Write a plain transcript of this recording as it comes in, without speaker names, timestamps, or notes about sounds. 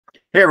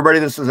Hey, everybody,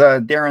 this is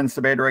Darren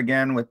Sabater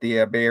again with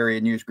the Bay Area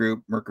News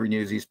Group, Mercury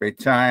News, East Bay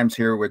Times,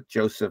 here with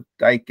Joseph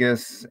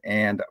Dykes,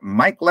 and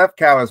Mike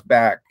Lefkow is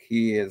back.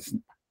 He is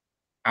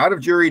out of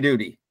jury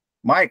duty.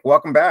 Mike,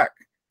 welcome back.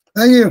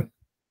 Thank you.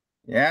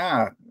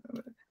 Yeah,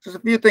 just a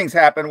few things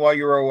happened while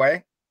you were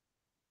away.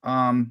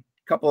 A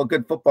couple of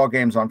good football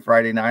games on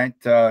Friday night.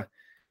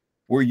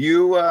 Were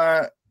you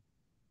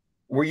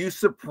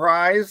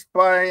surprised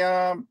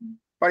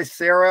by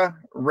Serra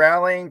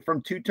rallying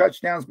from 2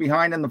 touchdowns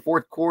behind in the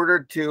fourth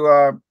quarter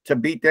to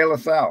beat De La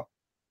Salle?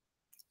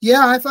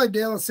 Yeah, I thought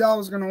De La Salle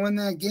was going to win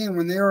that game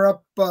when they were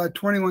up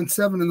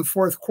 21-7 in the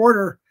fourth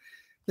quarter.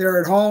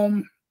 They're at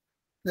home.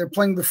 They're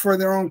playing before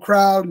their own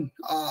crowd.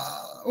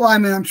 Well, I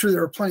mean, I'm sure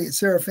there were plenty of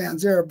Serra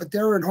fans there, but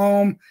they're at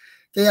home.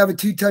 They have a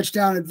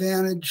 2-touchdown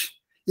advantage.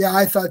 Yeah,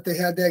 I thought they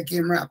had that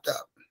game wrapped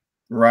up.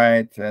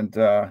 Right, and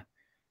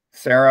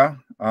Serra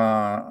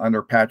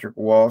under Patrick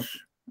Walsh.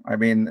 I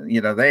mean,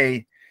 you know,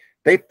 they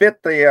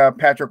fit the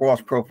Patrick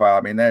Walsh profile.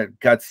 I mean, they're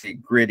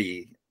gutsy,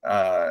 gritty.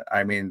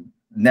 I mean,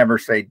 never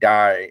say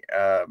die.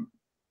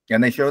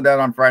 And they showed that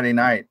on Friday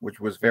night, which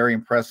was very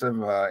impressive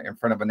in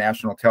front of a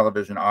national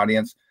television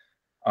audience.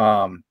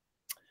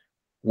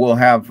 We'll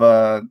have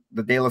the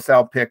De La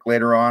Salle pick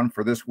later on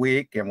for this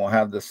week, and we'll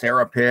have the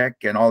Serra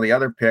pick and all the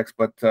other picks.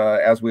 But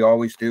as we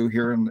always do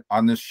here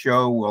on this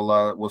show,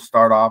 we'll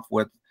start off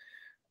with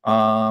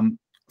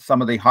some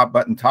of the hot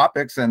button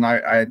topics, and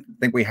I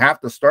think we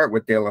have to start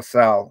with De La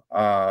Salle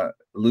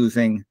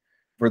losing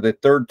for the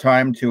 3rd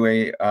time to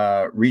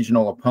a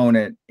regional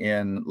opponent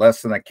in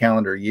less than a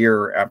calendar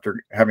year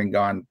after having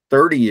gone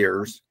 30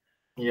 years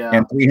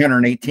and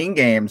 318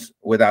 games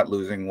without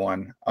losing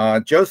one.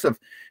 Joseph,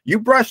 you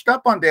brushed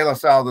up on De La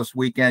Salle this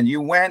weekend.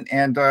 You went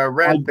and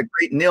read the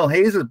great Neil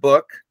Hayes'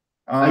 book.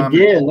 I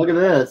did. Look at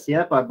this.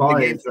 Yep, I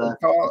bought it.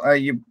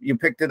 You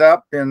picked it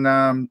up in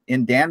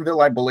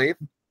Danville, I believe.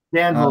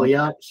 Danville,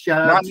 yeah.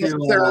 Shout out not to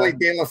necessarily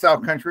De La Salle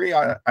country,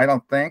 I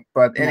don't think,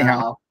 but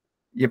anyhow,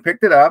 you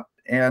picked it up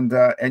and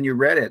you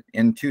read it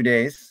in 2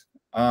 days.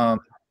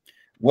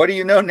 What do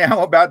you know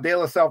now about De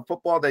La Salle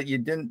football that you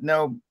didn't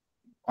know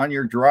on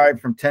your drive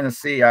from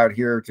Tennessee out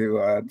here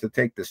to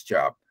take this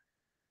job?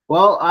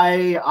 Well,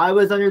 I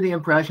was under the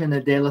impression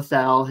that De La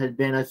Salle had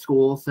been a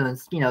school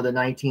since, you know, the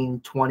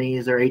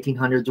 1920s or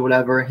 1800s or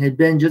whatever, had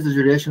been just a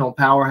traditional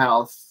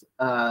powerhouse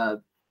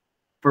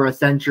for a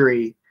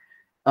century.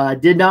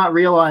 Did not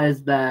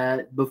realize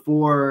that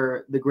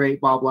before the great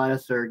Bob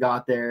Ladouceur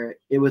got there,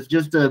 it was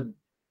just a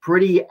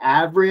pretty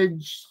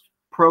average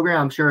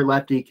program. I'm sure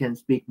Lefty can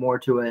speak more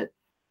to it.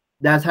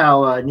 That's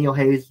how Neil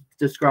Hayes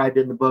described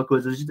it in the book.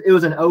 It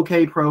was an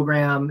okay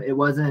program. It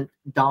wasn't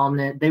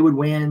dominant. They would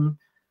win,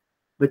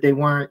 but they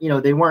weren't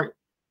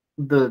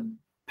the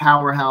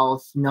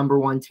powerhouse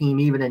 #1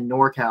 team even in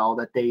NorCal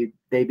that they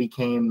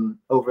became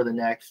over the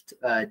next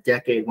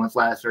decade once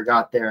Ladouceur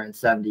got there in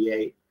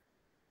 '78.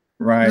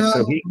 Right.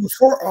 So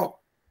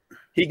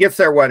he gets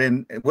there.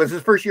 Was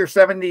his first year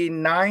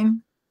 79?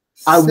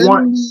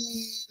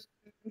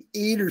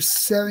 78 or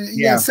 7.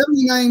 Yeah,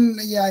 79.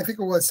 Yeah, I think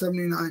it was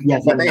 79.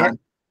 Yeah, 79.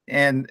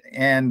 And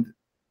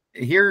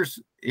here's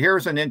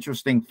an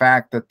interesting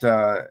fact that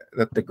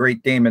the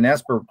great Damon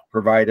Esper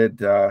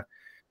provided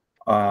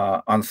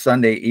on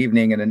Sunday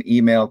evening in an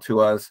email to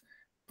us.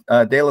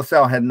 De La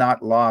Salle had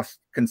not lost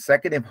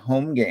consecutive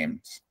home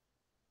games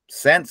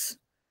since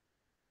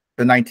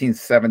the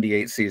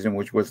 1978 season,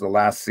 which was the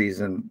last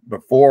season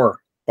before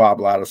Bob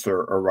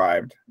Ladouceur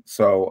arrived.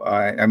 So,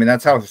 I mean,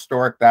 that's how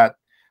historic that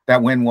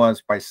win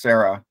was by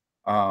Serra.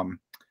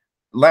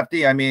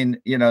 Lefty, I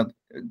mean, you know,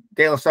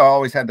 De La Salle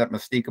always had that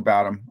mystique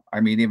about him. I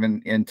mean,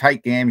 even in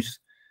tight games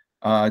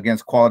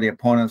against quality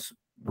opponents,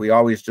 we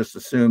always just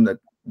assumed that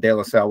De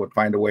La Salle would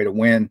find a way to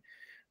win.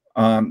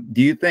 Do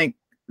you think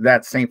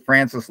that St.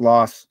 Francis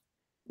loss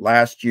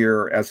last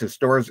year, as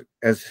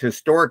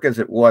historic as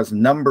it was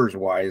numbers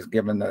wise,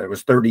 given that it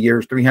was 30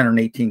 years,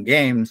 318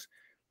 games,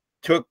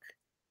 took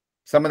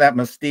some of that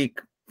mystique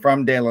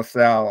from De La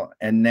Salle,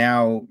 and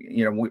now,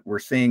 you know, we're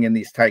seeing in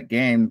these tight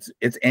games,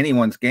 it's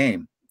anyone's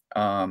game.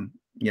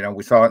 You know,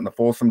 we saw it in the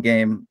Folsom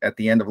game at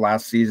the end of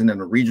last season in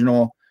the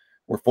regional,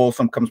 where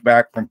Folsom comes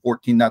back from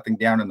 14-0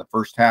 down in the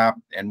first half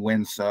and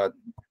wins, I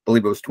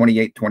believe it was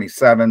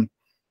 28-27.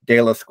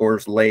 De La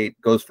scores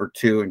late, goes for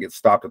 2 and gets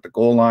stopped at the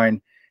goal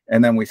line.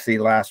 And then we see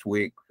last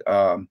week,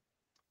 you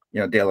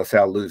know, De La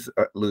Salle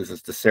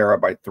loses to Serra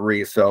by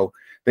 3. So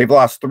they've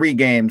lost 3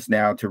 games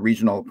now to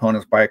regional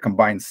opponents by a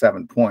combined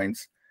 7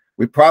 points.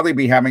 We'd probably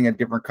be having a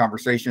different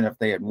conversation if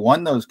they had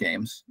won those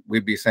games.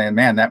 We'd be saying,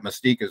 man, that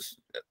mystique is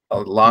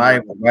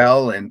alive,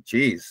 well, and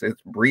geez,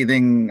 it's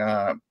breathing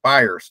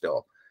fire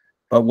still.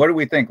 But what do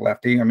we think,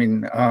 Lefty? I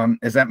mean,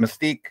 is that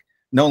mystique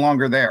no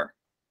longer there?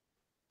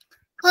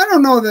 I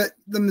don't know that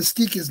the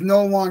mystique is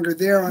no longer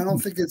there. I don't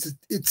think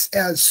it's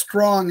as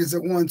strong as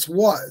it once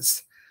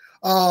was.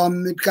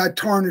 It got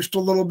tarnished a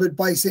little bit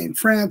by St.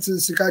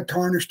 Francis. It got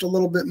tarnished a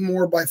little bit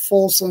more by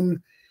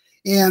Folsom.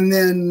 And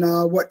then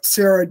what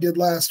Serra did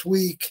last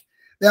week,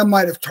 that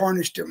might have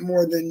tarnished it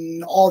more than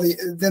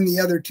the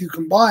other two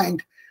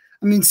combined.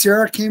 I mean,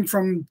 Serra came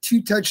from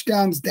 2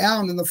 touchdowns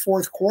down in the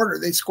fourth quarter.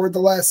 They scored the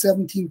last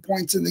 17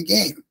 points in the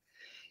game.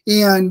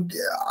 And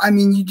I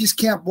mean, you just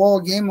can't ball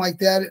a game like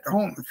that at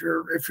home if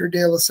you're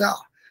De La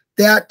Salle.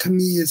 That to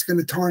me is going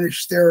to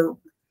tarnish their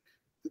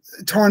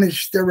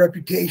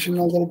reputation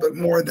a little bit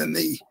more than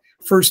the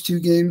first 2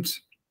 games.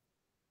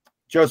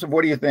 Joseph,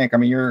 what do you think? I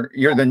mean,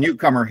 you're the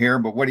newcomer here,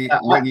 but what do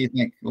you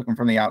think looking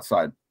from the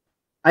outside?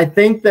 I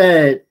think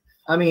that,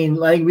 I mean,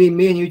 like me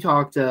and you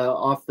talked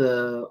off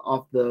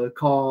the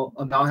call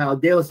about how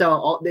De La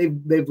Salle,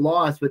 they've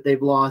lost, but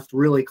they've lost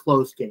really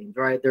close games,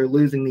 right? They're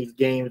losing these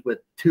games with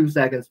 2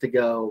 seconds to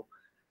go.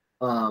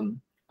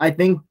 I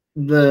think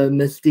the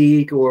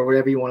mystique, or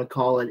whatever you want to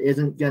call it,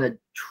 isn't going to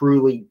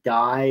truly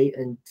die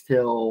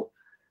until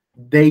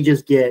they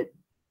just get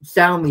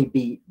soundly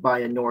beat by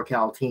a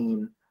NorCal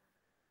team,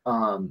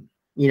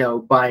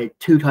 by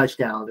 2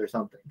 touchdowns or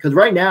something. Because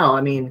right now,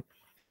 I mean,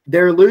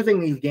 they're losing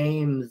these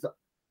games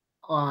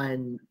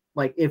on,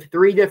 like, if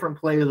 3 different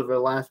plays over the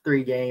last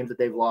 3 games that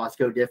they've lost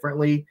go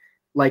differently,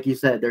 like you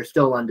said, they're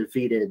still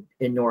undefeated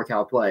in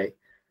NorCal play.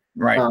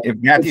 Right. If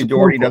Matthew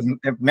Doherty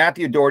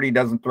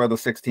doesn't throw the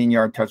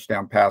 16-yard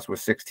touchdown pass with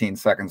 16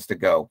 seconds to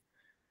go,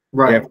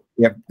 right?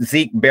 If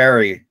Zeke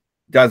Berry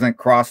doesn't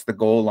cross the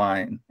goal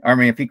line, I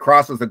mean, if he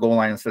crosses the goal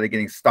line instead of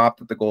getting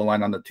stopped at the goal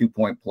line on the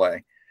 2-point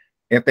play,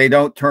 if they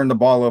don't turn the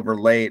ball over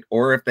late,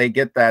 or if they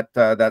get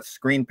that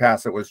screen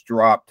pass that was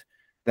dropped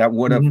that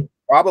would have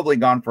probably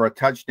gone for a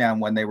touchdown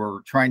when they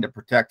were trying to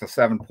protect a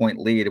 7-point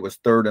lead, it was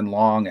 3rd and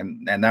long,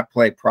 and that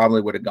play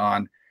probably would have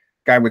gone.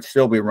 Guy would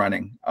still be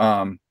running.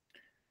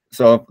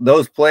 So if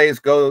those plays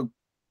go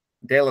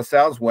De La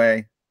Salle's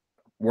way,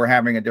 we're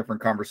having a different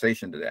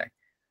conversation today.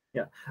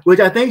 Yeah, which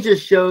I think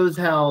just shows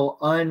how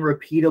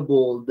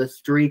unrepeatable the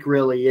streak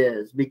really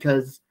is,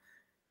 because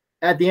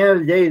at the end of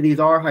the day,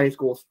 these are high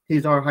school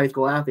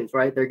athletes,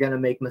 right? They're going to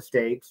make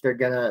mistakes.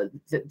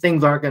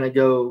 Things aren't going to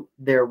go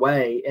their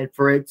way. And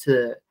for it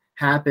to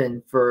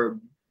happen for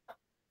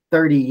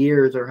 30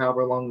 years or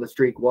however long the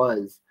streak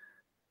was,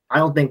 I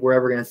don't think we're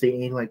ever going to see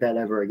anything like that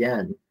ever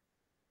again.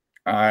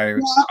 I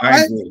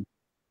agree.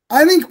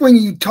 I think when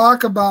you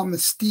talk about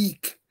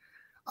mystique,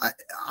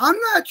 I'm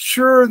not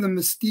sure the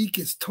mystique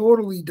is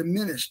totally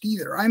diminished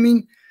either. I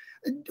mean,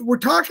 we're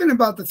talking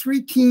about the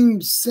 3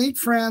 teams: St.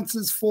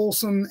 Francis,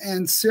 Folsom,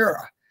 and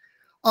Serra.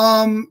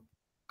 How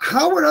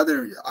would are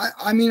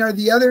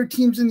the other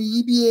teams in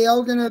the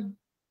EBAL going to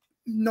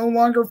no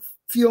longer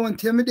feel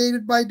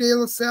intimidated by De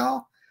La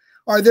Salle?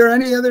 Are there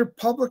any other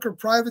public or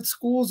private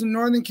schools in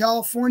Northern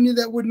California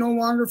that would no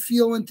longer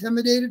feel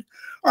intimidated?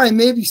 All right,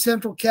 maybe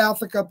Central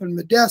Catholic up in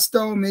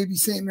Modesto, maybe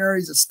St.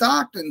 Mary's of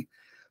Stockton.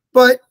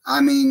 But, I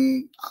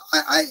mean,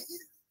 I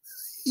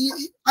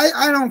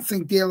don't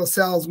think De La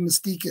Salle's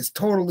mystique is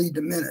totally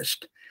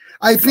diminished.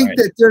 I think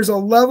that there's a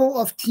level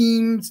of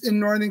teams in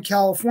Northern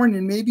California,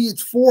 and maybe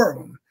it's 4 of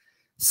them: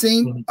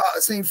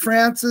 St.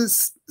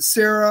 Francis,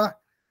 Serra,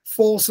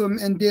 Folsom,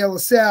 and De La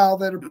Salle,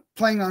 that are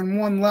playing on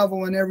one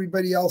level and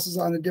everybody else is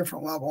on a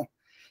different level.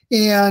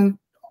 And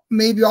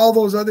maybe all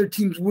those other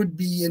teams would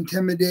be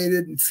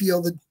intimidated and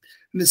feel the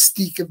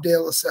mystique of De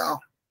La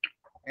Salle.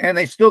 And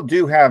they still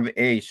do have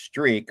a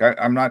streak.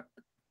 I'm not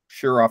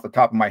sure off the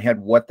top of my head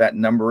what that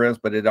number is,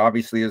 but it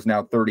obviously is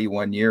now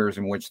 31 years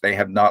in which they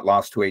have not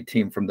lost to a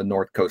team from the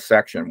North Coast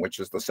section, which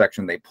is the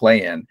section they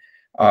play in.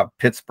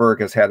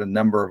 Pittsburgh has had a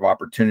number of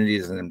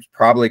opportunities and is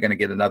probably going to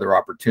get another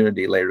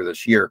opportunity later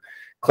this year.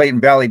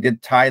 Clayton Valley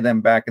did tie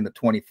them back in the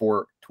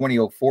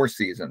 2004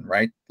 season,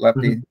 right,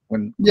 Lefty?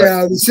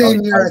 The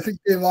same year, I think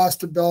they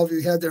lost to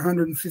Bellevue, had their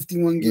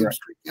 151 game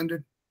streak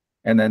ended.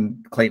 And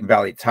then Clayton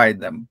Valley tied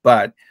them.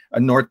 But a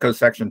North Coast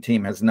section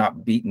team has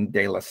not beaten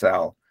De La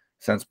Salle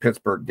since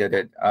Pittsburgh did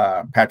it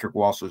Patrick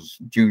Walsh's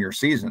junior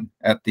season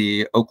at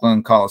the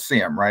Oakland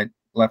Coliseum, right,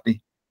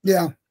 Lefty?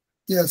 Yeah.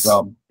 Yes.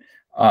 So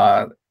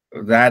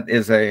that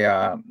is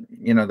a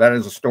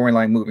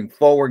storyline moving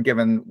forward,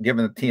 given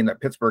the team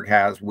that Pittsburgh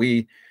has.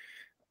 We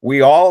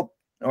all,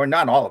 or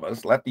not all of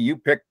us, Lefty, you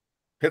picked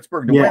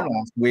Pittsburgh to win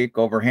last week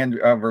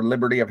over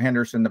Liberty of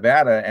Henderson,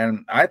 Nevada,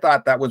 and I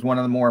thought that was one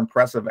of the more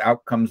impressive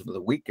outcomes of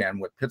the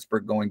weekend, with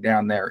Pittsburgh going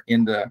down there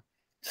into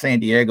San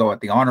Diego at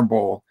the Honor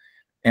Bowl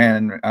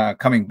and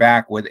coming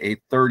back with a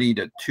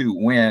 30-2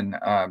 win.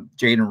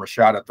 Jaden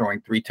Rashada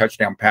throwing 3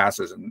 touchdown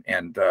passes,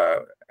 and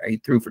he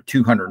threw for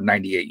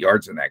 298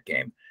 yards in that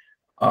game.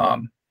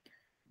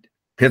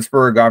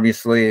 Pittsburgh,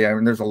 obviously, I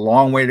mean, there's a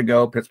long way to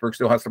go. Pittsburgh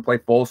still has to play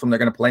Folsom. They're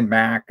going to play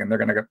Mac, and they're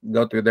going to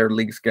go through their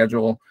league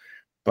schedule.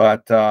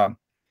 But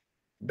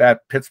that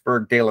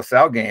Pittsburgh De La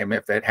Salle game,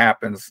 if it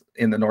happens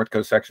in the North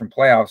Coast section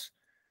playoffs,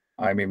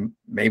 I mean,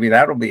 maybe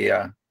that will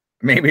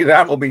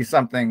be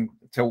something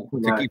to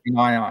keep an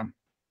eye on.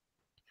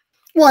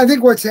 Well, I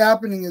think what's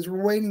happening is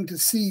we're waiting to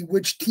see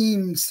which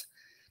teams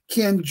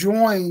can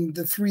join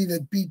the 3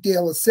 that beat De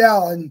La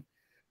Salle, and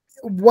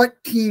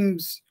what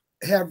teams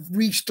have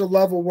reached a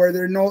level where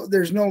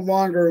there's no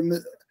longer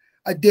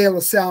a De La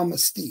Salle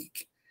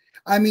mystique.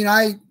 I mean,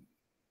 I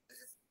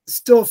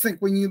still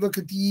think when you look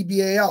at the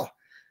EBAL,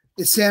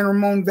 is San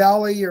Ramon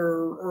Valley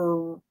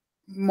or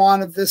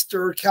Monte Vista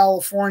or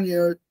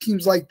California,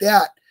 teams like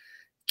that,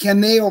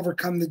 can they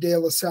overcome the De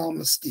La Salle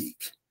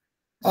mystique?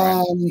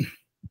 Right.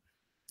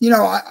 You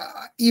know,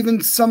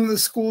 even some of the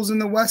schools in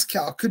the West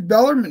Cal, could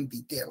Bellarmine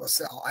beat De La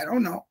Salle? I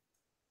don't know.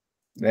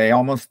 They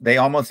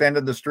almost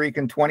ended the streak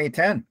in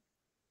 2010.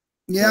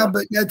 Yeah,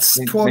 but that's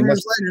 12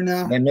 years later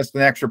now. They missed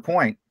an extra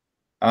point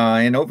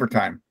in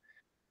overtime.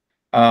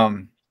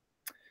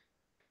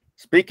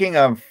 Speaking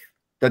of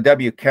the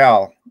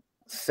WCal,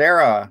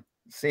 Serra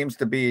seems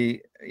to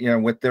be, you know,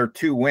 with their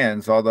 2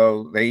 wins,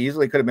 although they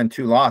easily could have been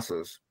 2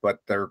 losses, but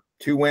their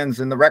 2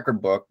 wins in the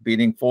record book,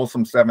 beating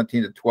Folsom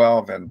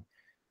 17-12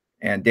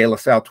 and De La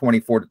Salle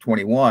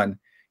 24-21.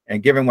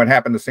 And given what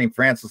happened to St.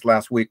 Francis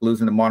last week,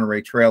 losing to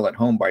Monterey Trail at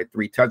home by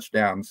 3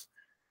 touchdowns,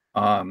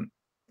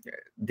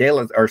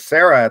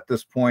 Serra at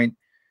this point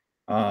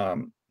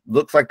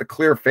looks like the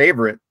clear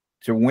favorite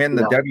to win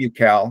the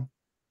WCal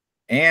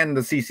and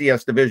the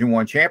CCS Division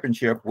I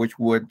championship, which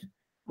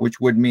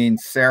would mean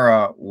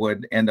Serra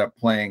would end up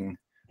playing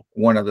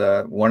one of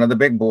the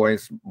big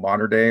boys,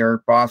 Mater Dei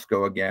or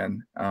Bosco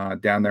again,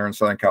 down there in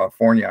Southern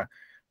California.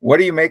 What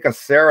do you make of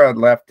Serra,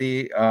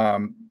 Lefty,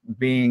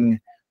 being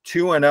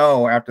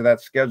 2-0 after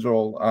that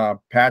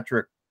schedule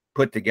Patrick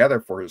put together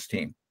for his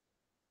team?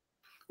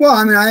 Well,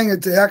 I mean, I think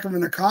it's a heck of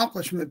an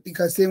accomplishment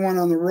because they went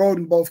on the road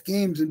in both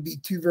games and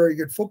beat 2 very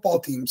good football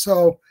teams.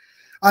 So,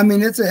 I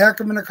mean, it's a heck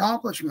of an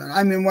accomplishment.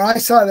 I mean, when I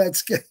saw that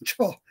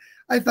schedule,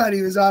 I thought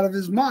he was out of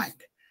his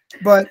mind.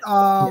 But,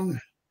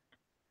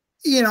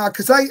 you know,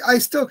 because I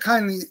still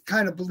kind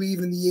of believe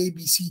in the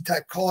ABC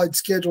type college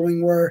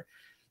scheduling where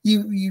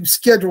you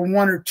schedule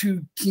 1 or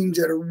 2 teams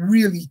that are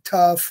really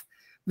tough,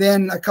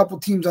 then a couple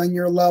teams on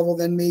your level,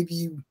 then maybe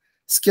you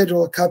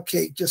schedule a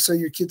cupcake just so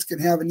your kids can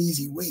have an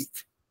easy week,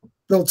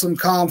 build some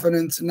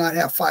confidence, and not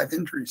have 5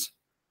 injuries.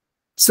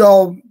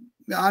 So,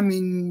 I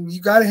mean,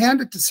 you got to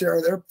hand it to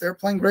Serra. They're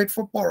playing great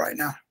football right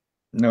now.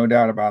 No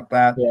doubt about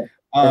that. Yeah.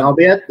 And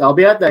I'll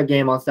be at that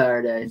game on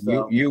Saturday.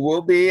 So you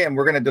will be, and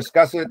we're going to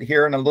discuss it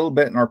here in a little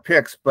bit in our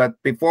picks. But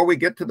before we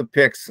get to the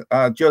picks,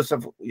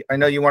 Joseph, I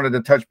know you wanted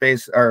to touch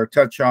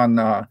on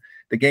the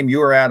game you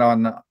were at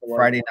on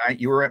Friday night.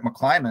 You were at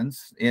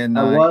McClymonds in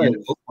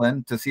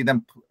Oakland to see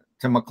them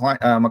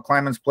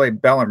McClymonds play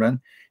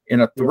Bellarmine in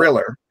a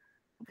thriller.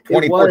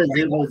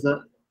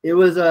 It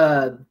was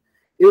a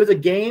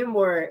game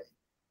where,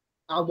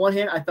 on one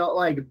hand, I felt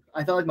like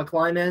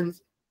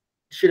McClymonds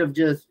should have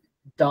just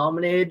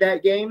dominated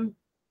that game.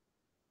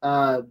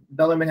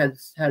 Bellarmine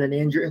had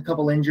a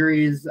couple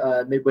injuries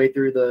midway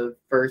through the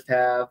first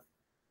half,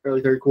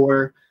 early third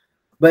quarter.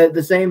 But at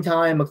the same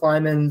time,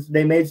 McClymonds,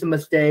 they made some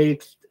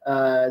mistakes.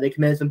 They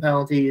committed some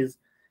penalties.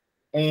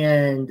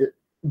 And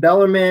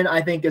Bellarmine,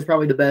 I think, is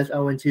probably the best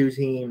 0-2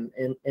 team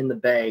in the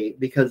Bay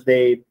because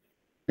they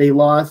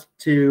lost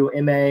to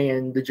MA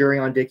and the Jury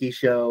on Dickey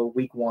show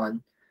week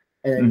 1.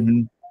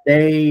 And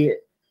they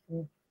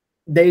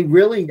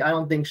really, I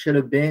don't think, should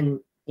have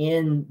been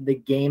in the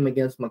game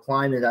against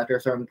McClymonds after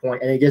a certain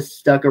point, and they just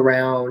stuck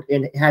around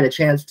and had a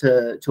chance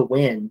to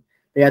win.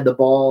 They had the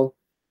ball.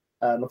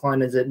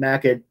 McClymonds at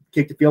Mac had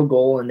kicked a field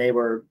goal, and they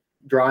were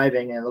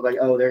driving, and it looked like,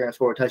 oh, they're going to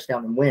score a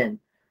touchdown and win.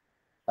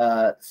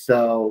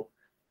 So,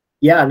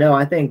 yeah, no,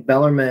 I think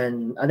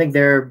Bellarmine, I think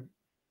they're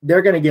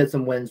going to get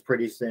some wins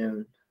pretty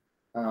soon.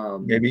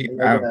 Maybe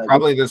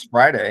probably this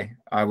Friday,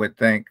 I would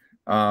think.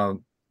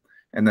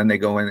 And then they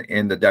go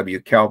in the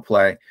WCal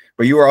play.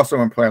 But you were also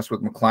impressed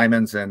with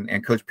McClymonds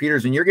and Coach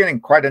Peters, and you're getting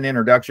quite an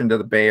introduction to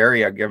the Bay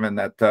Area, given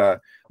that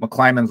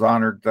McClymonds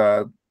honored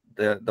the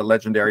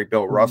legendary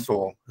Bill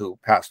Russell, who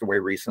passed away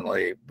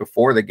recently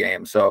before the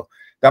game. So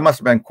that must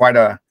have been quite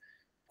a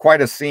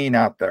scene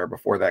out there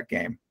before that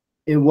game.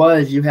 It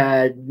was. You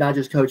had not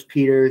just Coach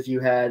Peters, you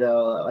had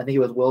I think it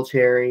was Will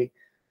Cherry,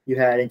 you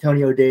had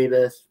Antonio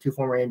Davis, 2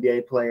 former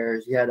NBA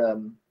players. You had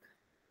a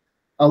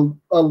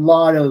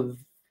lot of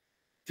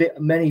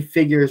many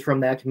figures from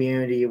that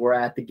community were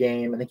at the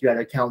game. I think you had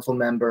a council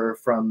member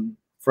from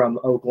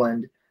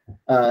Oakland.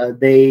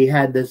 They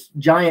had this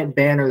giant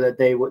banner that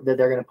they're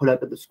going to put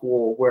up at the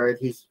school, where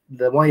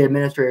one of the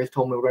administrators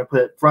told me we're going to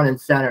put it front and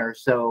center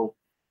so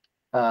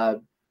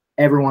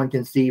everyone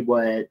can see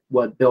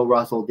what Bill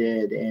Russell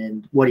did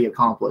and what he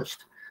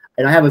accomplished.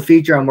 And I have a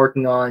feature I'm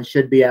working on,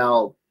 should be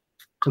out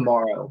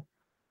tomorrow,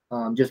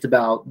 just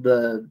about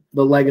the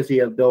legacy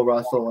of Bill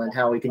Russell and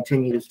how he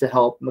continues to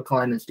help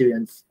McClymonds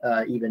students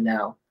even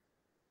now.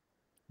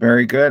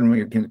 Very good, and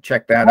we can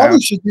check that Probably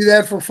out. Should do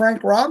that for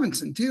Frank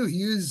Robinson too.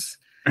 He was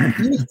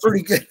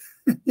pretty good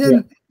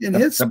in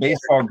his the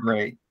baseball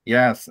great.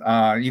 Yes,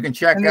 you can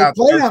check and out.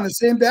 They played on the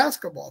same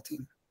basketball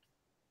team.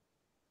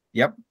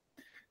 Yep,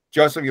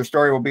 Joseph, your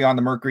story will be on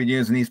the Mercury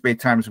News and East Bay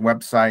Times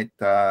website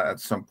at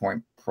some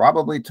point,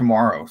 probably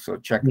tomorrow. So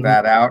check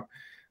that out.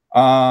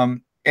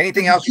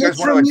 Anything else you guys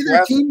want to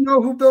address? Did either team know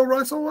who Bill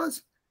Russell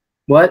was?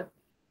 What?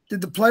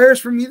 Did the players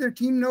from either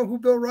team know who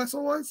Bill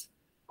Russell was?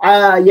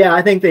 Yeah,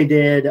 I think they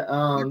did.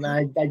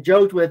 I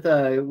joked with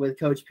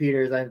Coach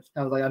Peters. I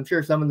was like, I'm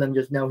sure some of them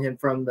just know him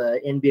from the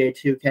NBA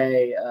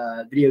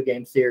 2K video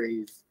game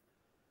series.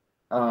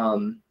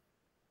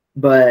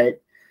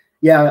 But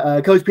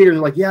yeah, Coach Peters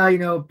was like, yeah, you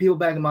know, people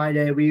back in my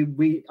day,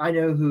 I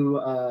know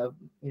who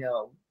you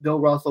know, Bill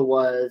Russell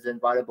was,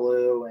 and Vita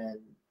Blue and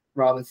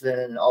Robinson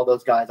and all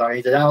those guys are.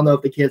 He said, I don't know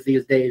if the kids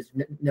these days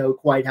know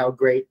quite how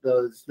great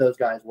those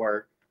guys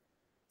were.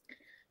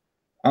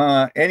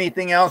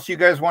 Anything else you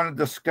guys want to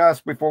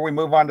discuss before we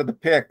move on to the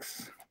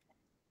picks?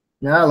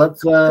 No,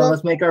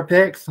 let's make our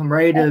picks. I'm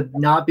ready to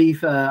not be.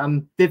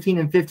 I'm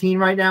 15-15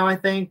 right now, I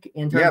think,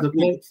 in terms of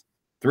picks.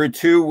 Through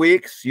 2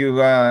 weeks, you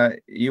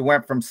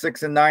went from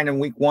 6-9 in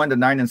week 1 to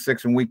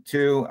 9-6 in week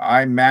 2.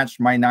 I matched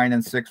my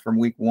 9-6 from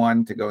week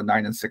 1 to go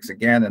 9-6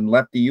 again. And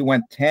Lefty, you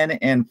went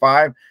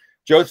 10-5.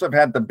 Joseph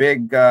had the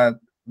big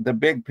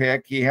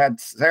pick. He had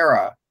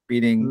Serra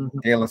beating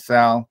De La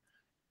Salle.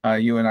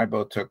 You and I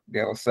both took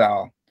De La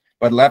Salle.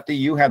 But Lefty,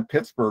 you had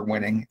Pittsburgh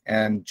winning,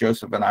 and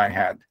Joseph and I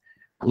had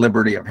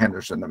Liberty of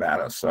Henderson,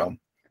 Nevada. So,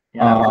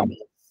 yeah,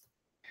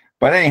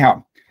 but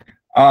anyhow,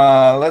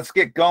 let's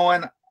get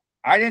going.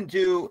 I didn't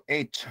do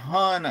a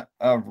ton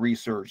of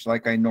research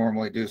like I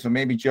normally do. So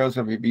maybe,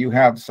 Joseph, if you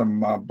have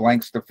some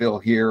blanks to fill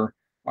here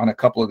on a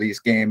couple of these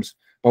games.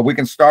 But we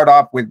can start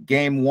off with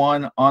game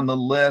 1 on the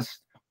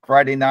list,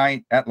 Friday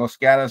night at Los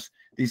Gatos.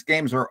 These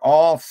games are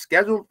all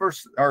scheduled for,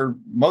 or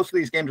most of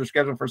these games are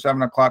scheduled for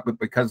 7 o'clock, but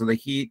because of the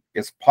heat,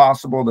 it's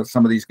possible that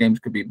some of these games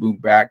could be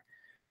moved back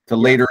to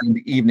later in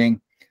the evening.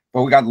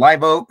 But we got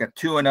Live Oak at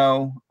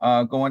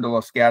 2-0 going to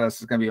Los Gatos.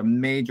 It's going to be a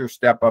major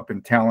step up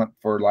in talent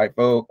for Live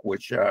Oak,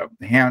 which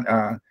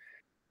hammered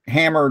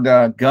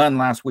Gun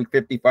last week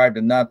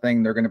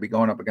 55-0. They're going to be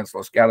going up against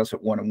Los Gatos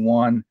at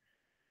 1-1.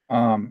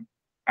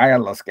 I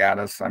got Los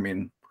Gatos. I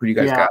mean, who do you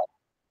guys got?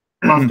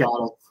 Los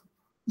Gatos.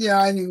 Yeah,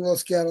 I think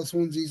Los Gatos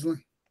wins easily.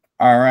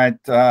 All right.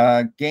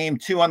 Game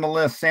 2 on the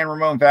list, San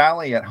Ramon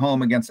Valley at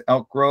home against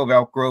Elk Grove.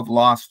 Elk Grove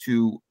lost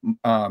to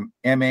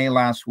MA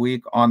last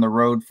week on the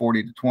road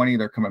 40-20.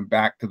 They're coming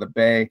back to the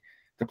Bay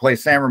to play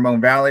San Ramon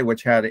Valley,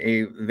 which had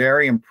a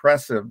very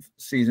impressive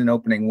season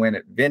opening win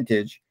at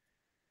Vintage.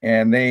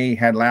 And they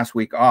had last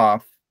week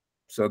off,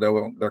 so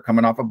they're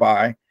coming off a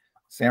bye.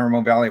 San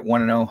Ramon Valley at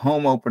 1-0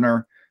 home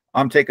opener.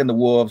 I'm taking the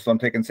Wolves, so I'm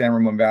taking San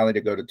Ramon Valley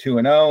to go to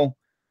 2-0.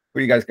 Who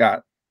do you guys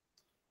got?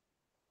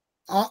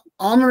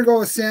 I'm going to go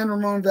with San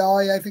Ramon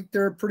Valley. I think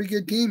they're a pretty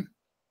good team.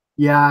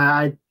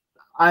 Yeah,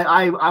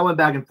 I went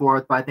back and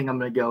forth, but I think I'm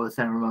going to go with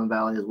San Ramon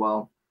Valley as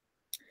well.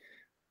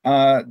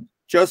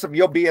 Joseph,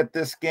 you'll be at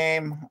this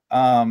game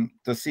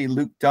to see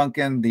Luke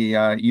Duncan, the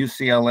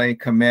UCLA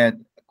commit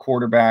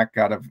quarterback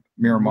out of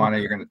Miramona.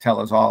 You're going to tell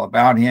us all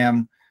about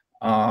him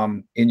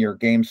in your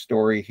game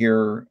story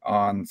here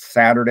on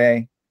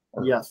Saturday.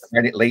 Or yes.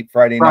 Late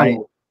Friday night.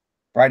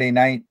 Friday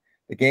night.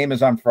 The game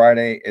is on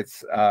Friday.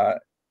 It's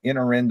in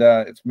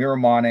Orinda. It's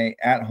Miramone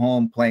at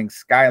home playing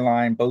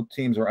Skyline. Both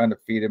teams are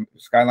undefeated.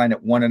 Skyline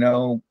at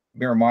 1-0,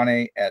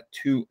 Miramone at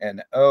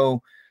 2-0.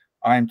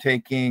 I'm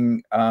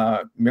taking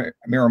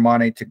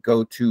Miramone to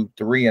go to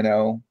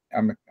 3-0.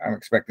 I'm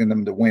expecting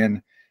them to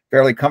win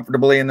fairly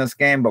comfortably in this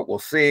game, but we'll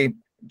see.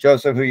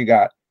 Joseph, who you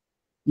got?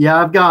 Yeah,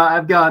 I've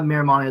got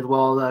Miramone as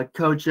well.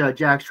 Coach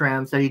Jack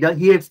Schramm said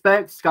he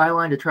expects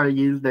Skyline to try to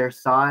use their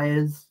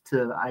size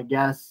to, I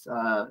guess,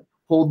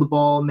 hold the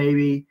ball,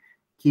 maybe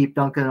keep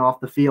Duncan off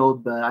the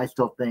field, but I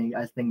think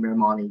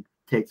Miramone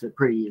takes it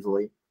pretty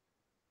easily.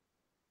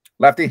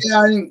 Lefty?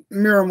 Yeah, I think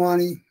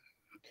Miramone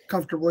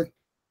comfortably.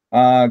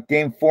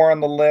 Game 4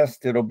 on the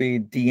list, it'll be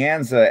De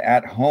Anza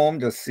at home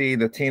to see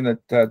the team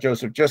that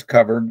Joseph just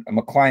covered,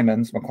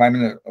 McClymonds.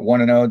 McClymonds at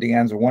 1-0, De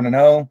Anza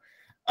 1-0.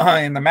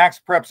 In the Max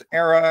Preps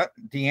era,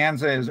 De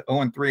Anza is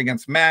 0-3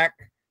 against Mac.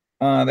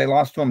 They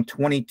lost to him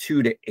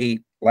 22-8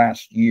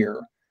 last year.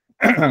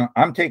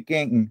 I'm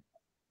taking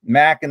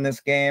Mac in this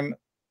game.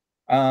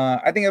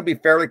 I think it'll be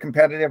fairly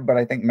competitive, but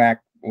I think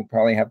Mac will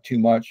probably have too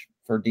much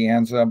for De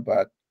Anza.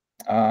 But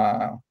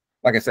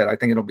like I said, I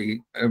think it'll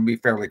be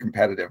fairly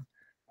competitive.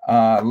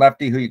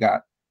 Lefty, who you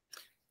got?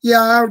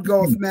 Yeah, I would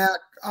go with Mac.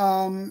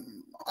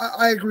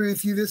 I agree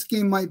with you. This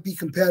game might be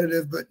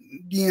competitive, but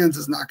De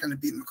Anza's not going to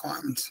beat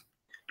McClymonds.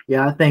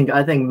 Yeah, I think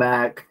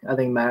Mac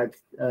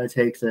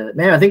takes it.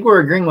 Man, I think we're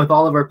agreeing with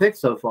all of our picks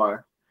so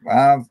far.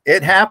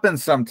 It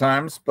happens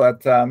sometimes,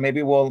 but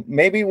maybe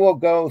we'll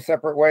go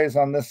separate ways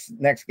on this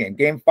next game.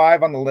 Game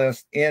 5 on the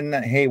list in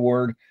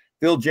Hayward.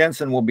 Phil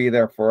Jensen will be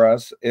there for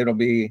us. It'll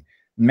be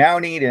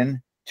Mount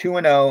Eden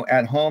 2-0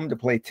 at home to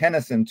play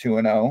Tennyson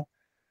 2-0.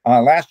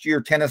 Last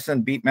year,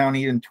 Tennyson beat Mount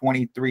Eden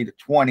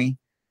 23-20.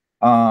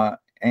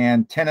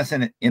 And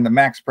Tennyson in the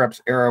Max Preps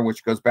era,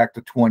 which goes back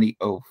to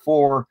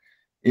 2004,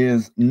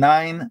 is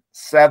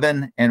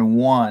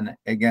 9-7-1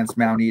 against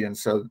Mount Eden.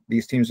 So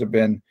these teams have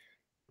been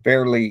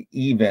fairly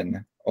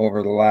even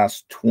over the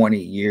last 20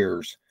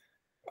 years.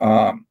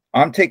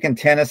 I'm taking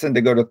Tennyson to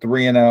go to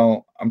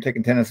 3-0. I'm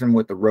taking Tennyson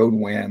with the road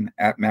win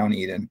at Mount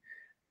Eden.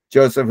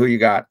 Joseph, who you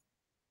got?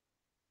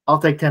 I'll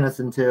take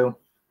Tennyson too.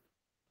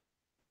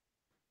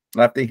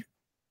 Lefty?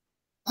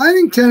 I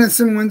think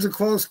Tennyson wins a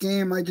close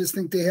game. I just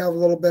think they have a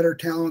little better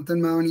talent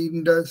than Mount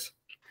Eden does.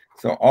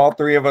 So all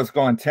three of us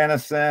going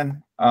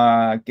Tennyson.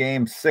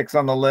 Game 6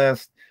 on the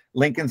list.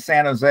 Lincoln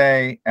San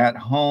Jose at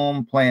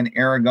home playing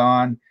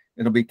Aragon.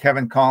 It'll be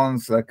Kevin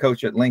Collins, the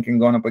coach at Lincoln,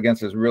 going up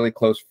against his really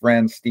close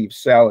friend Steve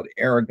Salle at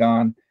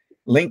Aragon.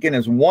 Lincoln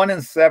is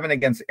 1-7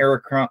 against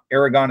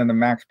Aragon in the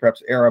Max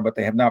Preps era, but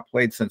they have not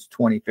played since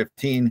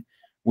 2015,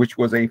 which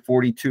was a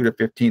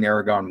 42-15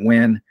 Aragon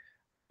win.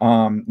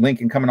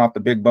 Lincoln coming off the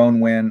big bone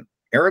win.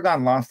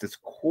 Aragon lost its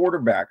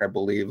quarterback, I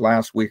believe,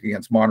 last week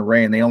against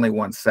Monterey, and they only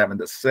won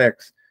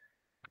 7-6.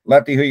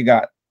 Lefty, who you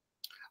got?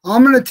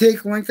 I'm going to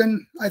take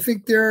Lincoln. I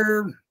think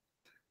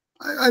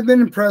I've been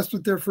impressed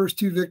with their first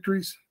 2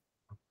 victories.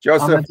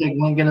 Joseph? I'm going to take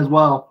Lincoln as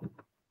well.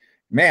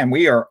 Man,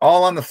 we are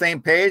all on the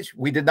same page.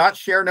 We did not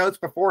share notes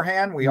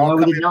beforehand. We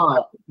did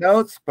not.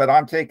 Notes, but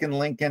I'm taking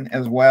Lincoln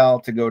as well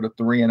to go to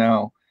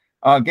 3-0.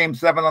 Game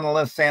 7 on the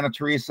list, Santa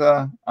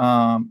Teresa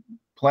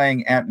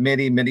playing at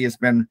Mitty. Mitty has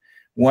been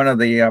one of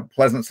the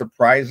pleasant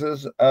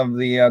surprises of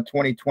the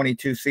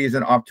 2022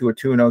 season, off to a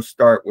 2-0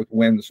 start with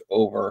wins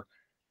over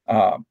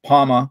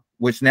Palma,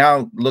 which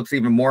now looks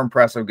even more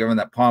impressive given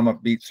that Palma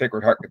beat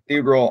Sacred Heart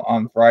Cathedral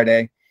on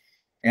Friday.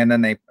 And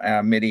then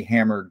Mitty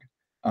hammered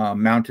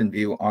Mountain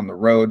View on the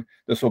road.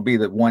 This will be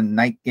the one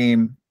night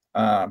game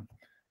in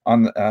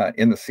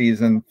the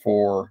season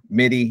for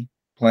Mitty,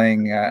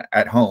 playing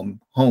at home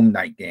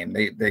night game.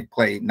 They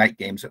play night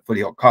games at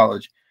Foothill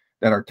College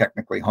that are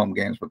technically home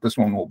games, but this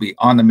one will be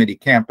on the Mitty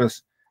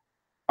campus.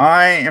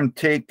 I am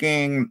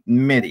taking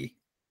Mitty.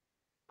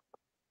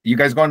 You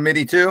guys going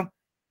Mitty too?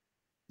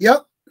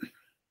 Yep.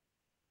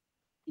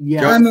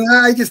 Yeah. I mean,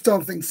 I just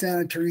don't think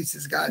Santa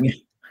Teresa's got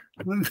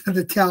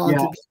the talent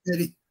to be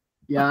Mitty.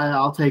 Yeah,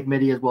 I'll take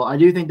Mitty as well. I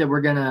do think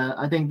that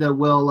I think that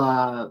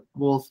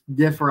we'll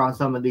differ on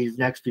some of these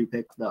next 2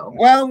 picks though.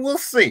 Well, we'll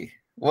see.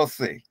 We'll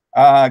see.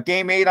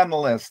 Game 8 on the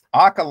list.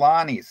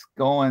 Akalani's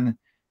going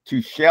to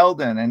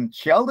Sheldon, and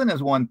Sheldon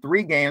has won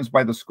 3 games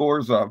by the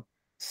scores of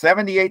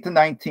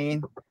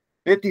 78-19,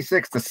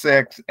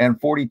 56-6,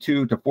 and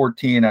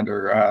 42-14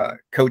 under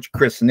Coach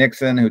Chris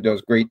Nixon, who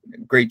does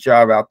great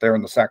job out there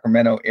in the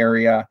Sacramento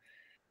area.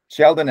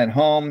 Sheldon at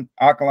home.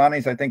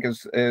 Akalani's, I think,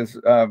 is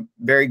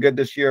very good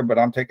this year, but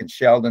I'm taking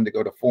Sheldon to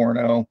go to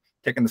 4-0,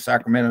 taking the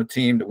Sacramento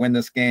team to win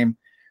this game.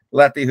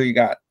 Lefty, who you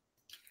got?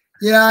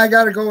 Yeah, I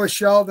got to go with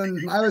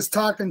Sheldon. I was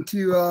talking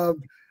to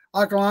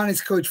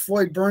Akalani's coach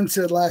Floyd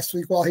Burnside last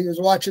week while he was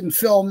watching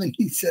film, and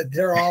he said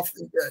they're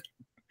awfully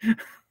good.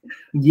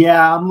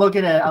 Yeah, I'm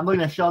looking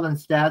at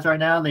Sheldon's stats right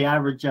now. They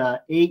average 8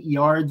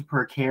 yards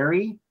per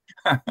carry.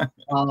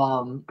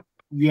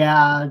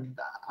 Yeah,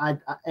 I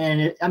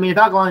mean, if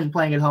Akalani's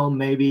playing at home,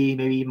 maybe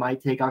you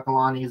might take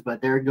Akalani's,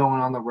 but they're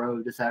going on the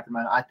road this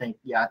afternoon. I think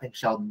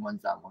Sheldon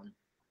wins that one.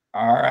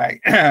 All right.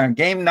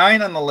 Game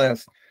 9 on the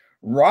list.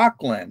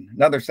 Rockland,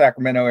 another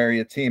Sacramento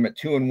area team at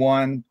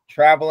 2-1,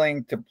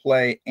 traveling to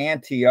play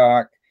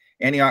Antioch.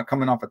 Antioch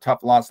coming off a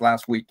tough loss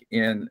last week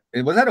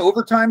was that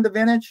overtime to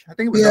Vintage? I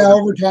think it was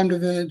overtime to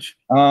Vintage.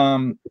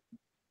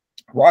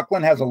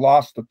 Rockland has a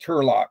loss to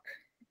Turlock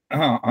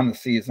on the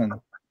season.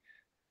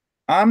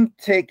 I'm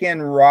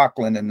taking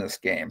Rockland in this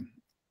game.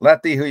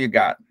 Lefty, who you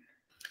got?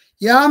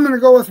 Yeah, I'm going to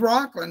go with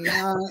Rockland.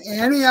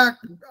 Antioch,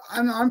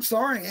 I'm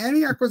sorry.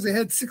 Antioch was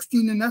ahead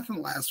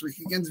 16-0 last week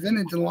against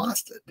Vintage and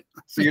lost it.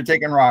 So you're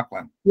taking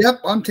Rockland?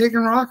 Yep, I'm taking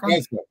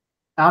Rockland.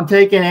 I'm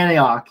taking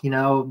Antioch.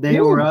 They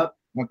were up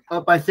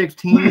by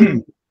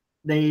 16.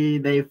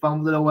 They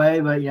fumbled it away,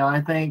 but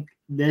I think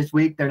this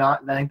week they're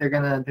not. I think they're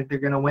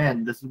gonna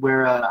win. This is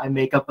where I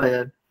make up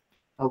a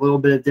little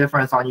bit of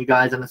difference on you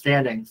guys in the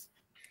standings.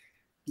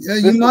 Yeah,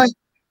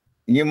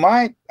 you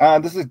might.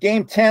 This is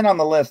game 10 on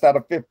the list out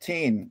of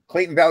 15.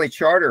 Clayton Valley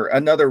Charter,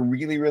 another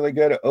really, really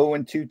good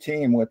 0-2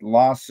 team with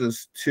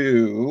losses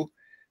to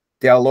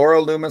Del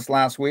Oro Loomis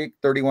last week,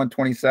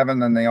 31-27.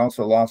 Then they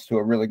also lost to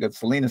a really good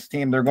Salinas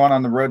team. They're going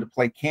on the road to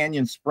play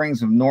Canyon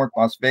Springs of North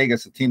Las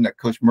Vegas, a team that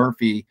Coach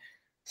Murphy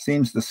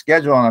seems to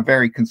schedule on a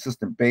very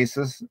consistent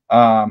basis.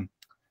 Yeah,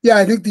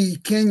 I think the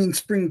Canyon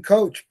Spring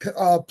coach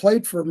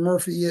played for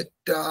Murphy at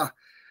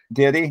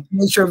did he?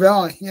 Nature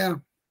Valley, yeah.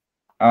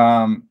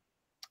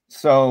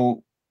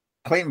 So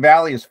Clayton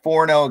Valley is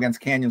 4-0 against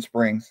Canyon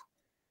Springs.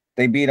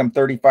 They beat them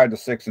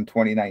 35-6 in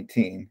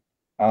 2019.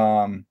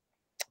 Canyon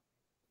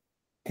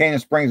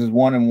Springs is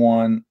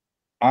 1-1.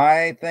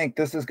 I think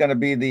this is going to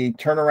be the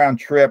turnaround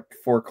trip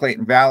for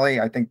Clayton Valley.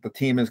 I think the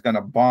team is going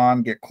to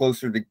bond, get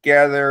closer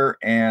together,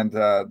 and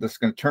this is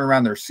going to turn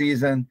around their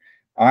season.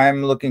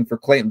 I'm looking for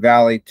Clayton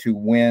Valley to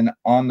win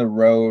on the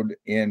road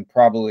in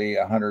probably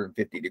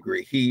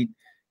 150-degree heat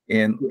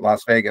in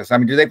Las Vegas. I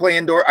mean, do they play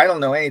indoor? I don't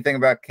know anything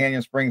about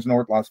Canyon Springs,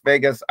 North Las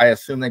Vegas. I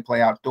assume they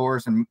play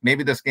outdoors, and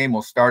maybe this game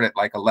will start at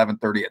like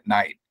 11:30 at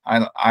night. I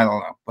don't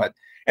know. But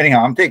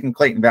anyhow, I'm taking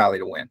Clayton Valley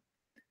to win.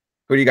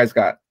 Who do you guys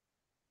got?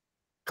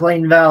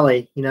 Clayton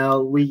Valley.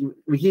 We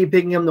keep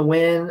picking them to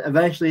win.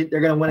 Eventually,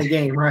 they're going to win a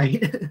game, right?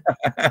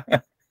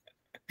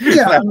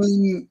 Yeah, I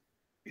mean,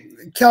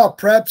 Cal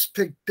Preps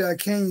picked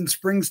Canyon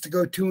Springs to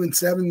go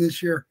 2-7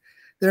 this year.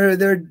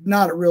 They're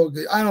not a real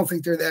good. I don't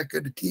think they're that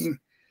good a team.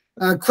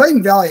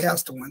 Clayton Valley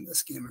has to win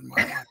this game in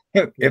my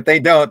mind. If they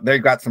don't,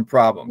 they've got some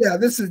problems. Yeah,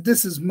 this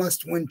is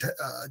must-win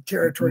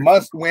territory.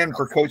 Must win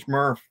for Coach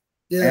Murph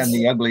and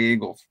the Ugly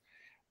Eagles.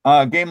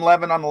 Game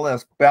 11 on the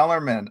list,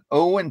 Bellarmine,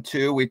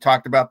 0-2. We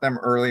talked about them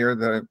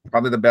earlier,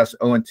 probably the best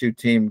 0-2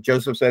 team.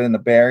 Joseph said in the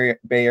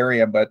Bay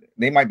Area, but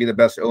they might be the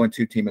best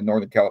 0-2 team in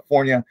Northern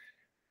California.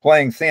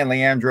 Playing San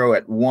Leandro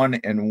at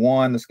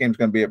 1-1. This game's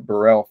going to be at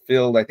Burrell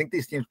Field. I think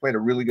these teams played a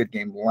really good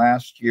game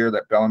last year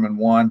that Bellarmine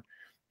won.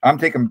 I'm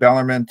taking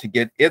Bellarmine to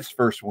get its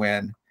first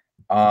win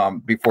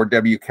before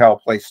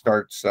WCal play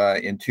starts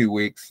in 2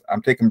 weeks.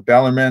 I'm taking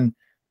Bellarmine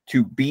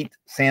to beat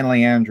San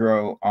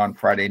Leandro on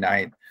Friday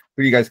night.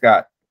 Who do you guys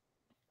got?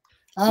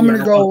 I'm going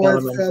to go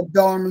with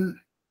Bellarmine.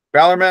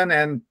 Bellarmine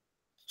and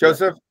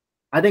Joseph?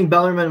 I think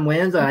Bellarmine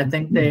wins. I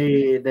think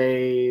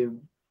they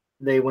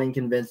win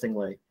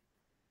convincingly.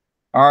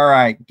 All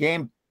right.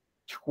 Game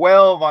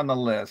 12 on the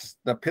list.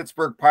 The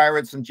Pittsburgh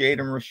Pirates and Jaden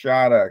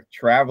Rashada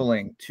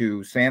traveling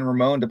to San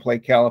Ramon to play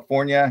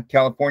California.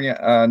 California,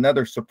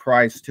 another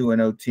surprise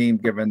 2-0 team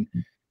given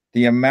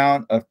the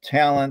amount of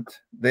talent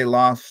they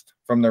lost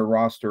from their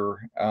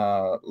roster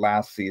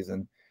last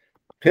season.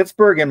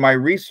 Pittsburgh, in my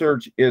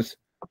research, is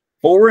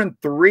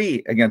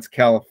 4-3 against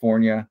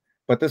California,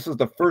 but this is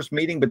the first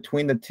meeting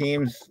between the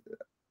teams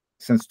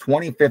since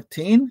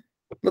 2015.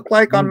 Looked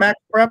like on Max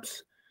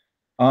Preps.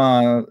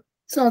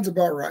 Sounds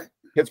about right.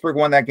 Pittsburgh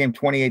won that game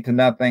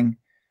 28-0.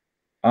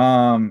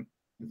 Gonna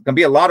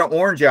be a lot of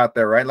orange out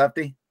there, right,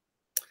 Lefty?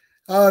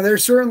 There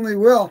certainly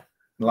will.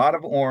 A lot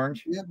of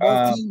orange. Yeah,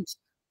 both teams.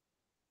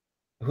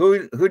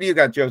 Who do you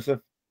got,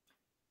 Joseph?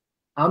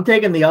 I'm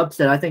taking the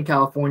upset. I think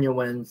California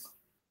wins.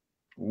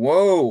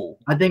 Whoa!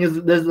 I think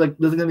this is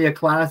going to be a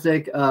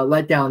classic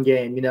letdown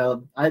game. You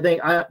know, I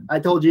think I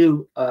told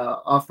you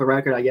off the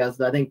record, I guess,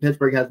 that I think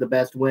Pittsburgh has the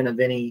best win of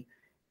any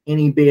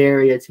Bay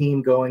Area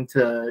team going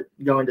to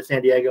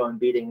San Diego and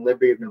beating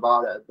Liberty of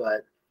Nevada.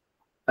 But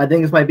I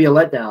think this might be a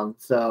letdown.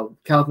 So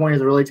California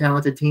is a really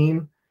talented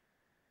team,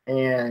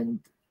 and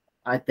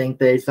I think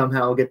they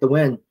somehow get the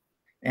win.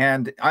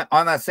 And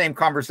on that same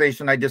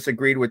conversation, I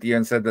disagreed with you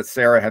and said that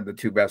Serra had the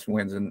two best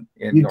wins in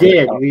you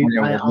did.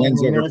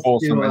 Wins over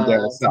Folsom and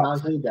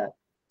DLS-St.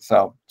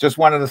 So just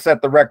wanted to set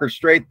the record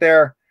straight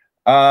there.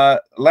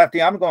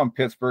 Lefty, I'm going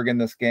Pittsburgh in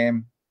this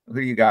game.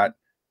 Who you got?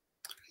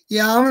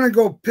 Yeah, I'm going to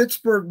go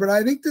Pittsburgh, but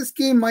I think this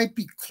game might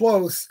be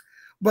close.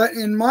 But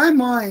in my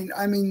mind,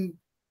 I mean,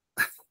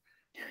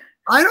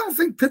 I don't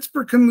think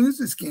Pittsburgh can lose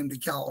this game to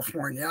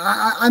California.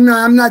 I'm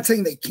not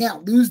saying they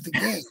can't lose the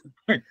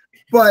game,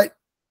 but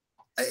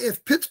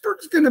if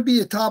Pittsburgh's going to be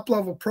a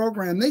top-level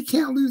program, they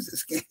can't lose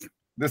this game.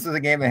 This is a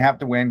game they have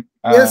to win.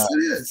 Yes,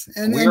 it is.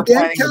 And Dan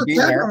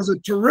Calcaterra is a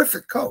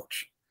terrific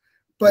coach,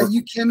 but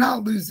you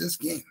cannot lose this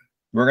game.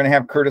 We're going to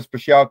have Curtis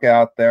Pashelka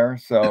out there,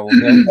 so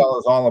he'll tell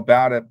us all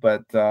about it.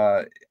 But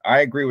I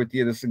agree with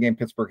you. This is a game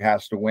Pittsburgh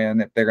has to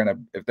win if they're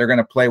going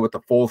to play with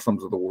the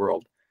Folsoms of the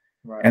world.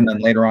 Right. And then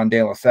later on,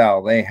 De La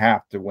Salle, they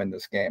have to win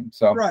this game.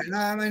 So right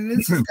now, I mean,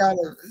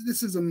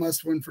 this is a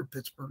must-win for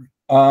Pittsburgh.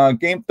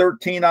 Game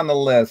 13 on the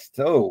list.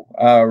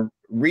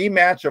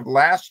 Rematch of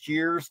last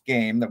year's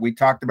game that we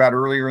talked about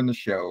earlier in the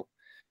show.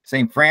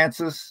 St.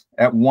 Francis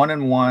at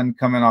 1-1,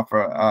 coming off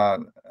a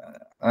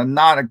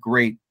not a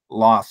great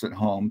loss at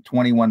home,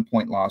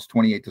 21-point loss,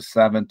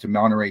 28-7 to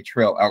Monterey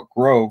Trail Elk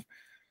Grove,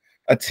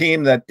 a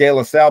team that De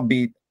La Salle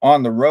beat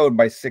on the road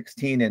by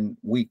 16 in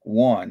week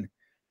 1.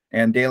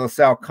 And De La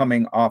Salle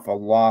coming off a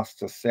loss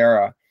to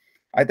Serra.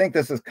 I think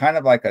this is kind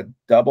of like a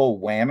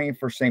double whammy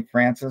for St.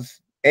 Francis.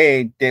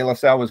 De La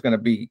Salle was going to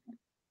be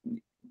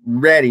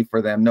ready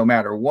for them no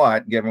matter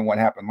what, given what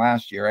happened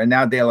last year. And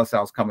now De La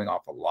Salle's coming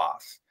off a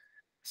loss.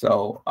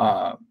 So,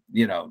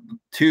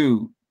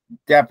 two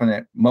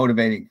definite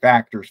motivating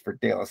factors for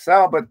De La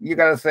Salle. But you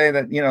got to say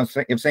that,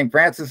 if St.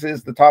 Francis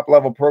is the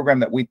top-level program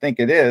that we think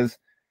it is,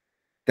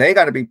 they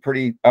got to be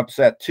pretty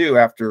upset, too,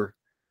 after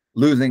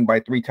losing by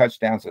 3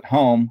 touchdowns at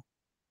home.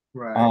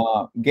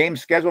 Right. Game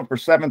scheduled for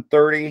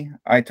 7:30.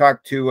 I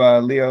talked to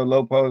Leo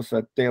Lopez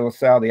at De La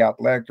Salle, the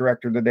athletic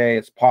director, today.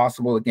 It's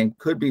possible the game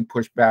could be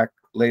pushed back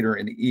later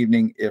in the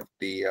evening if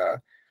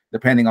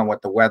depending on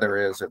what the weather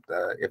is.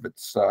 If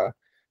it's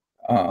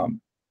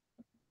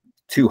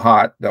too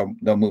hot,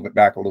 they'll move it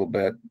back a little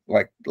bit,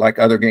 like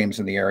other games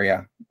in the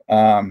area.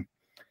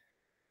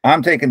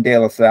 I'm taking De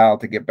La Salle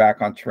to get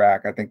back on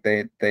track. I think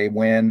they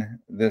win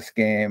this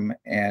game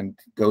and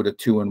go to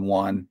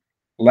 2-1.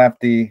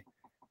 Lefty,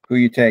 who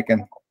you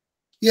taking?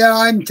 Yeah,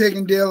 I'm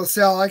taking De La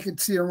Salle. I could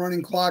see a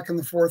running clock in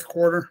the fourth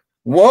quarter.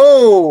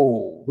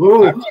 Whoa!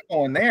 Ooh. I'm not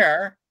going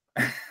there.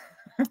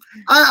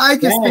 I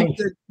just think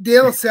that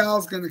De La Salle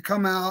is going to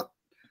come out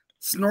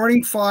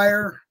snorting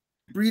fire,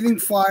 breathing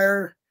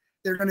fire.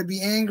 They're going to be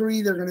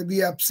angry. They're going to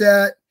be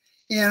upset.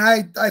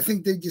 And I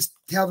think they just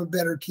have a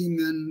better team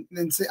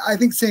than I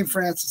think St.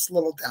 Francis a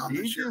little down.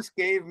 You just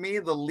gave me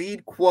the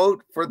lead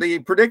quote for the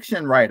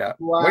prediction write-up.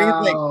 Wow. What do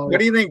you think? What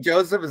do you think,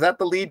 Joseph? Is that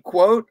the lead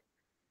quote?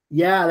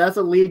 Yeah, that's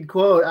a lead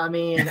quote. I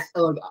mean,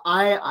 look,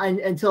 I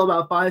until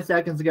about 5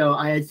 seconds ago,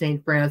 I had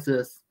St.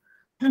 Francis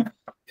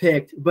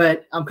picked,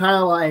 but I'm kind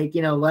of like,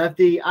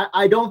 Lefty.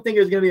 I don't think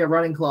there's going to be a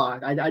running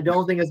clock. I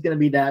don't think it's going to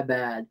be that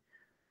bad.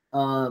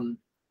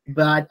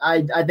 But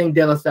I think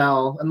De La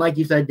Salle, and like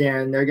you said,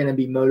 Darren, they're going to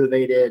be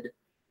motivated.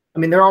 I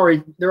mean, they're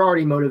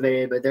already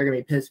motivated, but they're going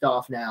to be pissed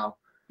off now.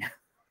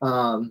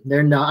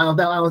 They're not.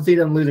 I don't see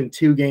them losing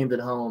 2 games at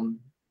home.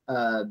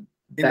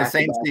 In the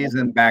same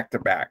season, back to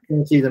back.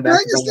 I just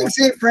think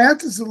St.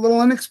 Francis is a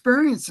little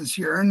inexperienced this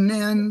year,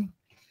 and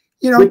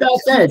with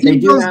that said, they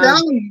do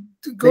have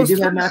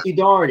Matthew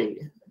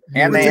Doherty,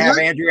 and they have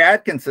Andrew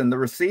Atkinson, the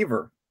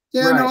receiver.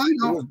 Yeah, right. No, I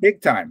know. It was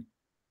big time.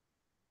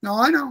 No,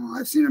 I know.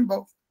 I've seen them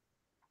both.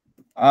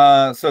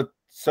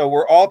 So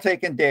we're all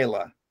taking De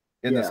La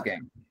in this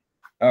game.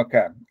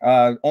 Okay.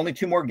 Only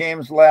 2 more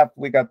games left.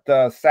 We got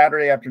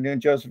Saturday afternoon.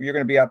 Joseph, you're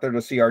going to be out there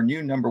to see our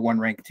new #1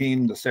 ranked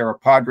team, the Serra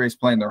Padres,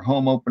 playing their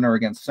home opener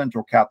against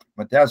Central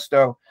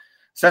Catholic-Modesto.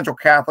 Central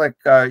Catholic,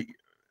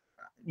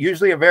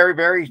 usually a very,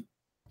 very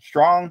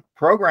strong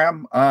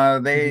program.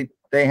 They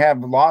have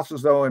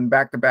losses, though, in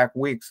back-to-back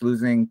weeks,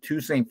 losing to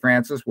St.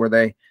 Francis, where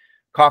they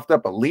coughed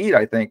up a lead,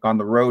 I think, on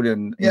the road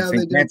in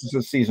St.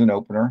 Francis's season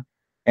opener.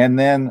 And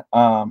then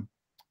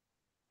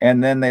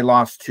they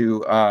lost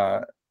to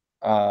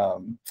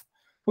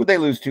who'd they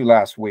lose to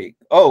last week?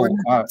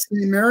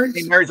 St. Mary's?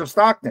 St. Mary's of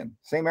Stockton.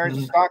 St. Mary's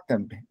of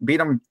Stockton beat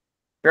them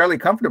fairly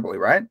comfortably,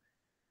 right?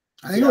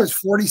 I think it was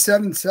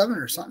 47-7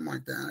 or something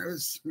like that. It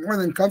was more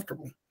than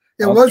comfortable.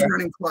 It was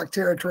running clock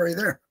territory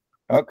there.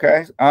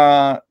 Okay.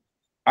 I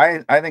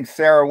think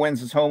Serra wins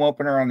his home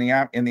opener in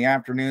the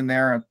afternoon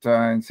there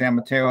in San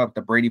Mateo at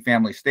the Brady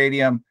Family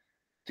Stadium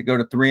to go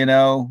to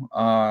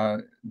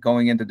 3-0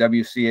 going into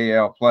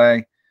WCAL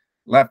play.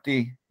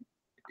 Lefty,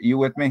 you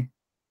with me?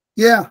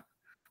 Yeah,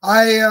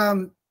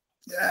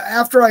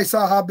 after I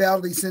saw how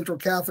badly Central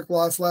Catholic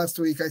lost last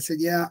week, I said,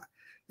 yeah,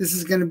 this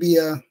is going to be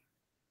a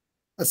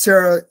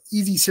Serra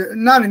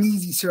not an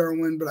easy Serra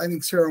win, but I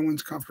think Serra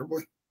wins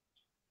comfortably.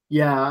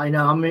 Yeah, I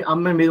know. I'm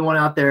going to be the one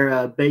out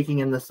there baking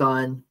in the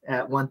sun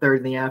at 1:30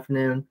 in the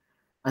afternoon.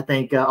 I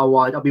think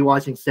I'll be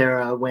watching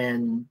Serra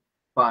win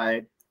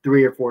by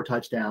 3 or 4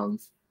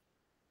 touchdowns.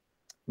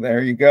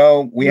 There you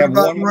go. We have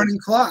one running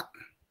clock.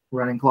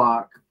 Running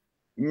clock.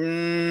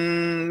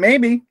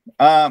 Maybe.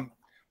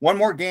 One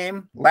more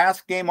game.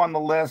 Last game on the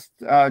list.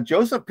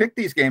 Joseph picked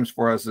these games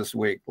for us this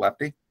week,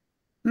 Lefty.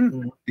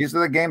 Mm-hmm. These are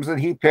the games that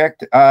he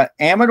picked.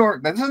 Amador.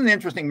 This is an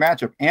interesting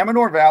matchup.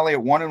 Amador Valley at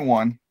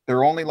 1-1.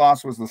 Their only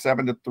loss was the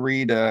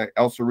 7-3 to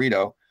El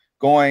Cerrito,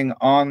 going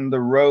on the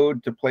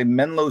road to play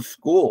Menlo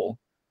School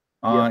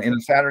in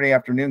a Saturday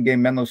afternoon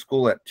game. Menlo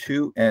School at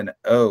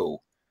 2-0.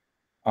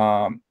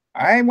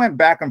 I went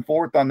back and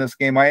forth on this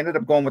game. I ended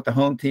up going with the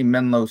home team,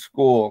 Menlo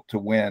School, to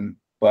win.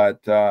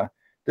 But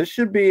this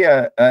should be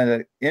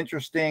an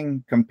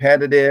interesting,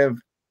 competitive,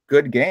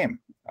 good game.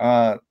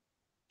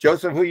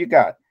 Joseph, who you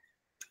got?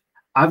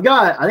 I've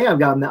got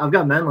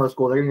Menlo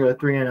School. They're going to go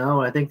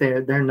 3-0. I think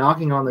they're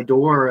knocking on the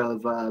door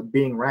of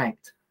being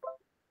ranked.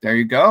 There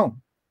you go,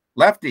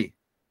 Lefty.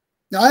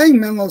 I think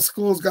Menlo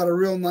School's got a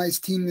real nice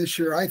team this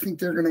year. I think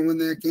they're going to win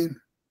that game.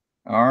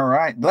 All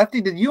right,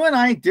 Lefty. Did you and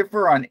I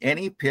differ on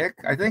any pick?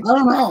 I don't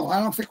know. I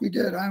don't think we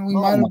did. We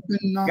might have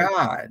been.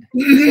 God.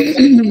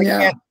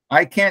 Yeah.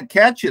 I can't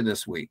catch you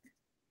this week.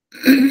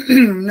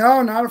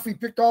 No, not if we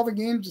picked all the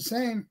games the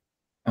same.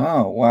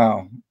 Oh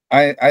wow.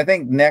 I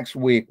think next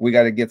week we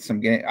got to get some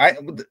game.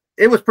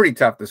 It was pretty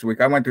tough this week.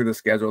 I went through the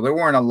schedule. There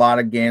weren't a lot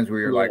of games where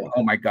you're like,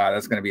 oh my God,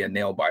 that's going to be a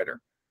nail biter.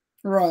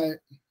 Right.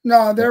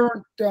 No, there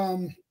weren't.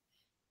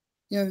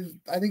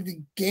 I think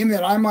the game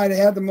that I might have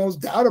had the most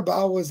doubt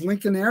about was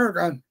Lincoln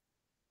Aragon.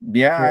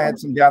 Yeah, I had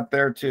some doubt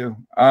there too.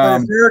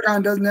 But if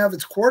Aragon doesn't have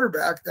its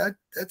quarterback,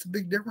 that's a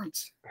big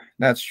difference.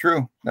 That's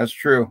true. That's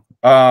true.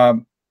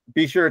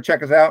 Be sure to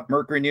check us out,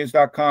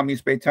 mercurynews.com,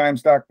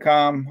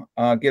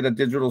 eastbaytimes.com. Get a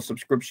digital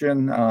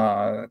subscription.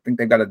 I think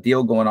they got a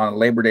deal going on, a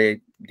Labor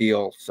Day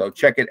deal. So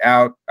check it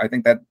out. I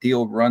think that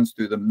deal runs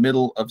through the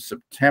middle of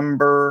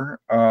September.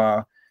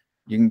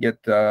 You can get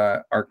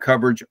our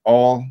coverage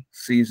all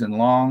season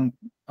long.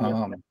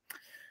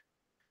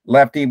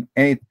 Lefty,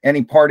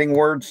 any parting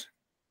words?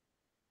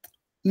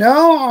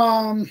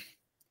 No.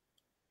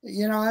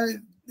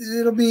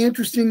 It'll be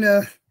interesting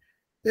to.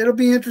 It'll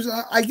be interesting.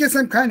 I guess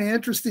I'm kind of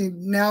interested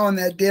now in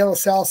that De La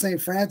Salle St.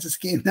 Francis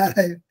game that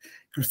I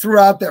threw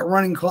out that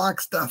running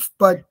clock stuff.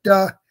 But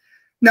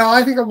no,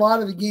 I think a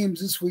lot of the games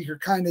this week are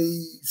kind of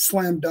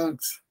slam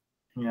dunks.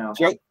 Yeah.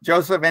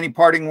 Joseph, any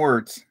parting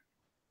words?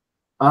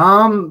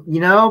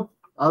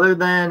 Other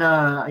than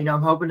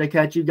I'm hoping to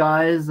catch you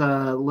guys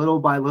little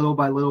by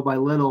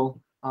little.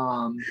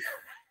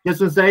 Just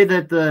to say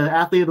that the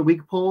Athlete of the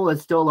Week poll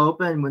is still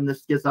open. When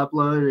this gets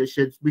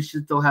uploaded, we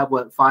should still have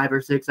 5 or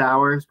 6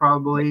 hours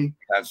probably.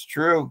 That's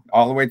true.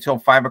 All the way till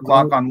 5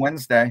 o'clock on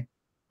Wednesday.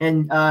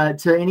 And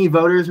to any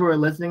voters who are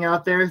listening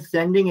out there,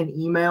 sending an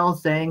email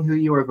saying who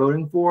you are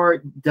voting for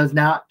does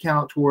not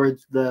count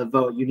towards the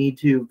vote. You need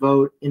to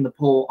vote in the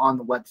poll on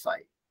the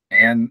website.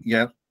 And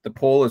the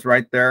poll is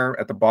right there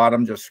at the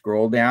bottom. Just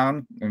scroll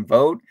down and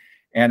vote.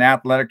 And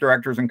athletic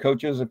directors and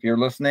coaches, if you're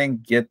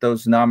listening, get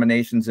those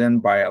nominations in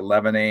by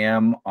 11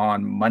 a.m.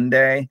 on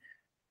Monday.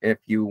 If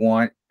you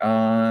want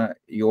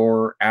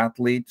your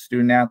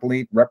student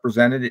athlete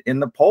represented in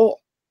the poll.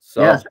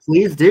 So yes,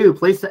 please do.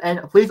 Please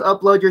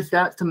upload your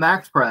stats to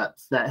Max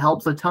Preps. That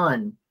helps a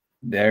ton.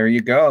 There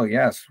you go.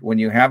 Yes. When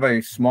you have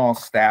a small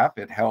staff,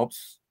 it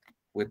helps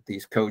with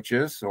these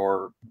coaches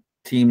or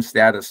team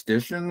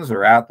statisticians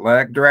or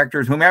athletic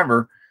directors,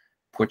 whomever.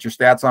 Put your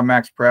stats on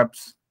Max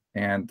Preps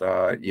and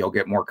you'll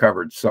get more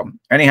coverage. So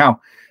anyhow,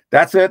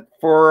 that's it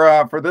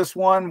for this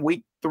one,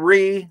 week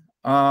 3.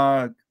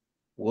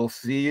 We'll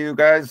see you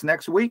guys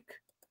next week.